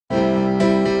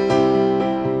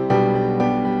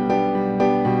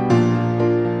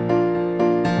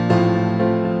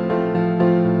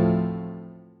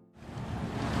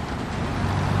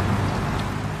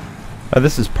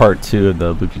This is part 2 of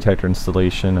the loop detector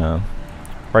installation.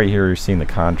 Right here you're seeing the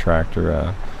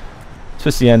contractor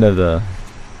twist the end of the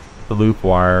loop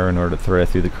wire in order to thread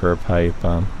through the curb pipe.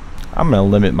 I'm going to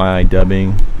limit my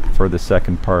dubbing for the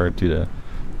second part due to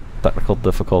technical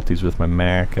difficulties with my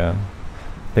Mac. I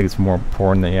think it's more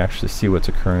important that you actually see what's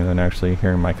occurring than actually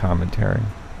hearing my commentary.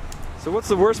 So what's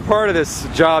the worst part of this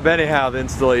job anyhow, the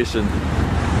installation?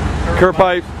 Curb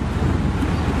pipe?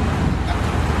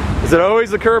 Is it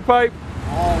always the curb pipe?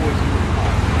 Always curb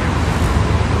pipe.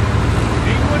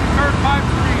 Ain't one curb pipe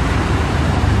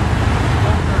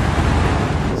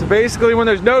free. So basically when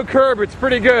there's no curb it's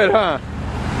pretty good, huh?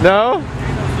 No?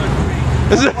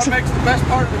 What makes the best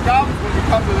part of the job is when you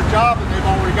come to the job and they've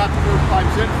already got the curb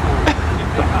pipes in for you.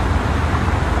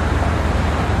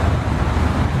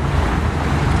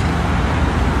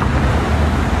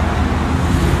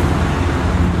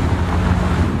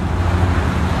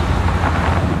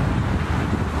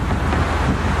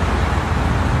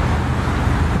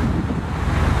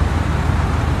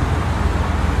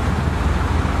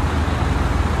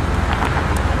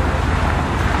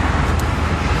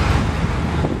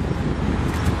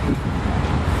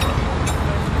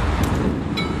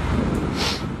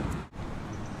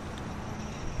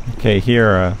 Okay,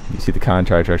 here you see the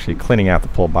contractor actually cleaning out the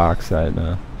pull box that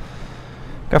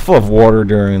got full of water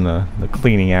during the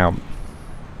cleaning out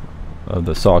of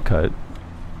the saw cut.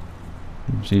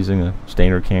 Just using a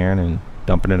stainer can and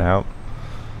dumping it out.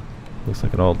 Looks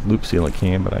like an old loop sealant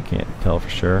can, but I can't tell for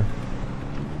sure.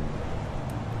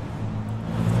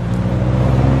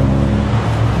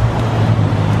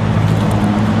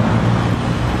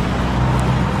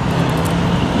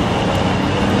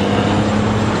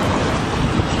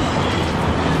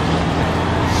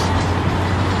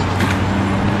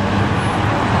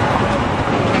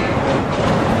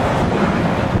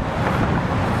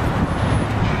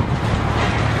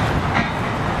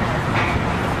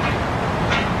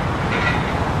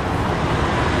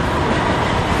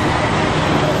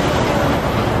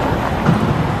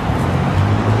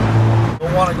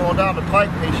 Going down the pipe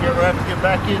in case you ever have to get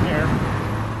back in there.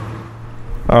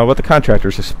 What the contractor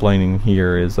is explaining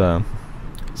here is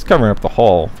it's covering up the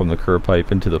hole from the curb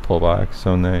pipe into the pull box.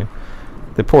 So when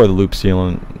they pour the loop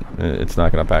sealant, it's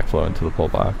not going to backflow into the pull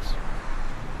box.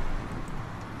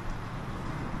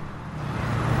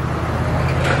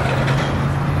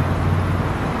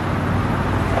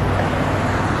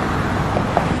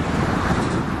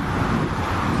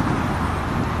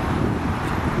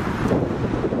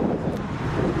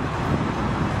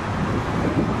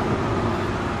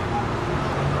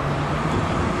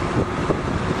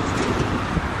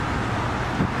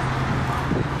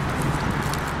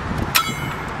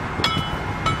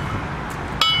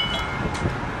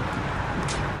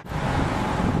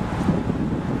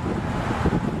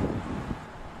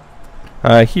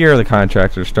 Here the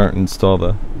contractor is starting to install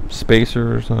the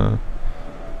spacers on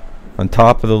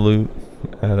top of the loop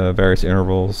at various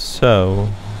intervals so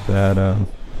that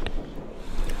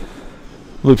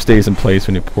loop stays in place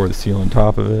when you pour the seal on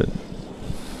top of it.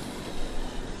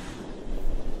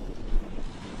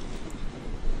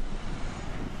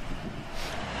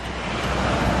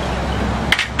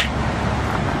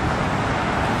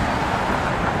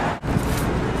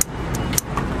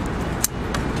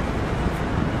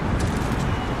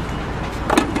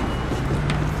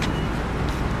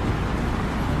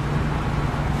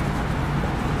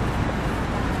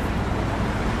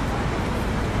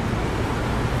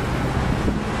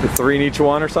 The 3 in each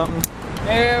one or something?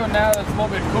 Yeah, but now that's a little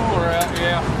bit cooler out.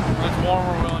 Yeah, when it's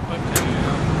warmer, we'll only put 2.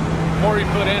 The more you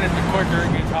put in it, the quicker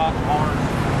it gets hot and hard.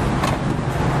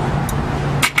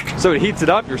 So it heats it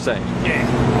up, you're saying? Yeah,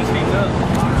 just heats up.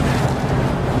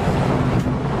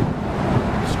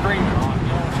 Screaming on it. You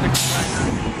don't stick it back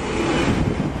there.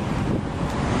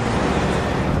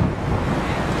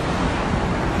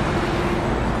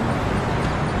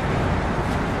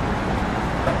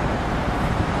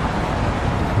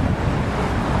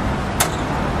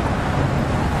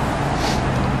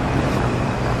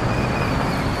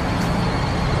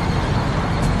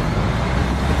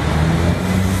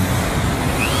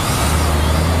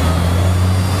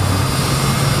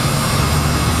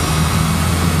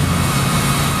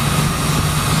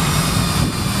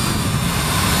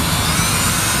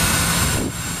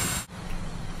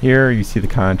 Here you see the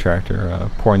contractor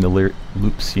pouring the loop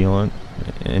sealant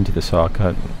into the saw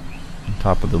cut on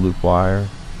top of the loop wire.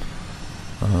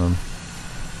 You'll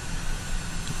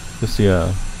see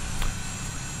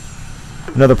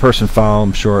another person follow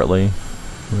him shortly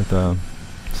with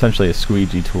essentially a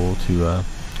squeegee tool to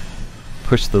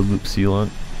push the loop sealant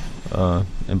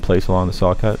in place along the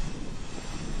saw cut.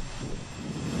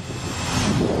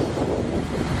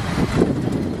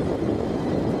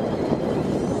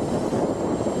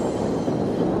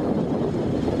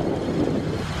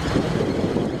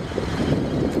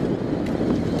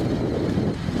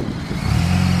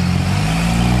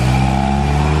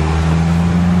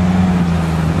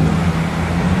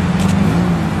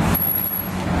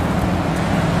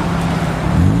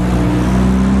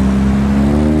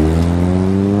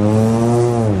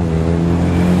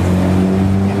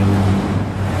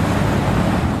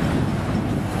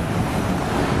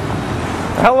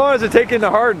 How long is it taking to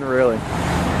harden, really?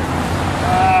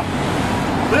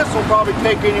 This will probably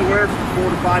take anywhere from 4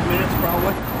 to 5 minutes,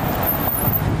 probably.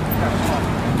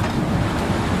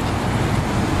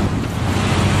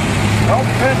 Well,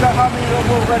 depends on how many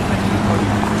little rednecks you put in.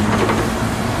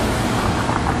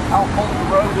 How cold the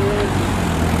road is.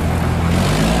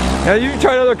 Now, you've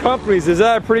tried other companies. Is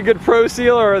that a pretty good Pro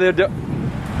Seal, or are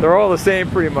they're all the same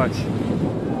pretty much? This is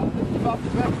about the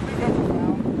best we've ever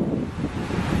found.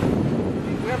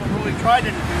 We haven't really tried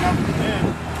anything up to then.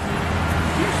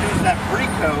 We used to use that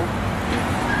Preco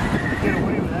to get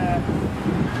away with that.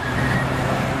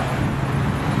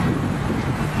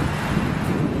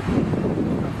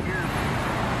 Up here,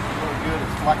 it's really good.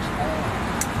 It's flexible.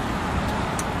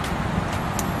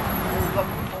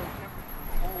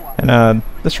 And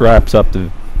this wraps up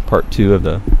the part 2 of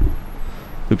the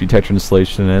loop detector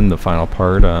installation and the final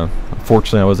part.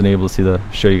 Unfortunately, I wasn't able to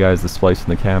show you guys the splice in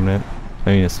the cabinet.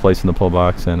 I mean, the splice in the pull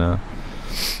box and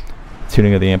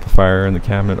tuning of the amplifier in the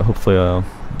cabinet. Hopefully, I'll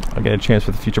get a chance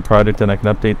for the future project and I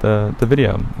can update the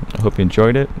video. I hope you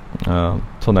enjoyed it.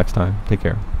 Till next time, take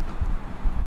care.